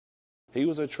He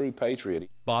was a true patriot.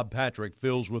 Bob Patrick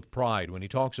fills with pride when he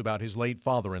talks about his late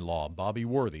father-in-law, Bobby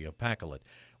Worthy of Pacolet.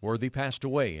 Worthy passed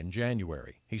away in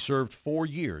January. He served 4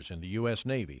 years in the U.S.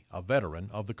 Navy, a veteran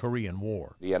of the Korean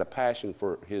War. He had a passion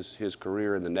for his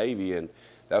career in the Navy, and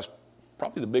that's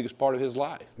probably the biggest part of his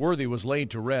life. Worthy was laid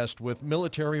to rest with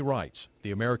military rights.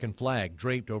 The American flag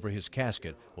draped over his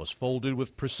casket was folded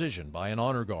with precision by an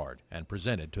honor guard and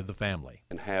presented to the family.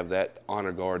 And have that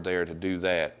honor guard there to do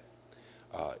that,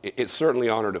 it certainly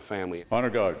honored the family.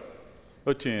 Honor guard,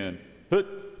 attend, hut.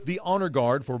 The honor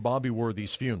guard for Bobby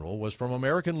Worthy's funeral was from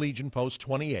American Legion Post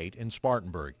 28 in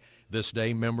Spartanburg. This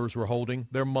day, members were holding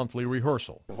their monthly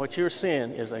rehearsal. What you're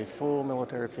seeing is a full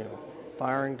military funeral.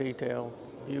 Firing detail,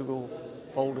 bugle,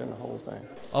 folding the whole thing.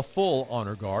 A full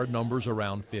honor guard numbers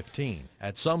around 15.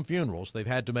 At some funerals, they've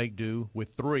had to make do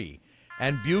with 3.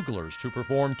 And buglers to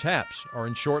perform taps are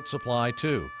in short supply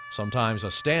too. Sometimes a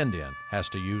stand-in has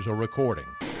to use a recording.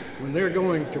 When they're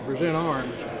going to present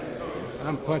arms,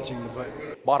 I'm punching the button.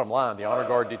 Bottom line, the honor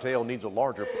guard detail needs a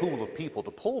larger pool of people to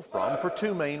pull from for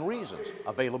 2 main reasons: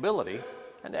 availability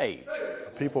and age.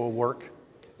 People work,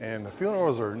 and the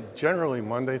funerals are generally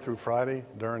Monday through Friday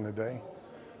during the day.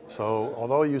 So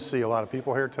although you see a lot of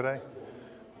people here today,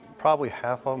 probably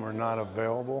half of them are not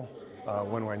available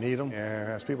when we need them. And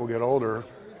as people get older,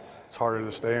 it's harder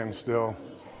to stand still,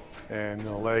 and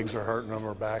the legs are hurting them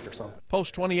or back or something.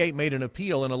 Post 28 made an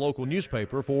appeal in a local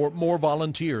newspaper for more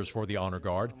volunteers for the honor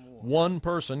guard. One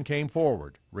person came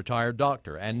forward, retired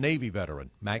doctor and Navy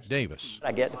veteran Mac Davis.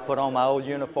 I get to put on my old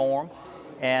uniform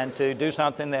and to do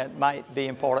something that might be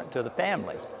important to the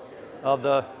family of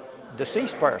the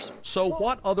deceased person. So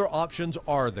what other options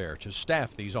are there to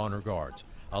staff these honor guards?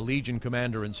 A Legion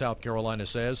commander in South Carolina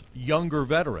says younger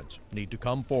veterans need to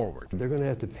come forward. They're going to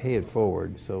have to pay it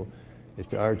forward, so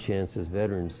it's our chance as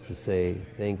veterans to say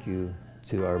thank you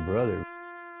to our brother.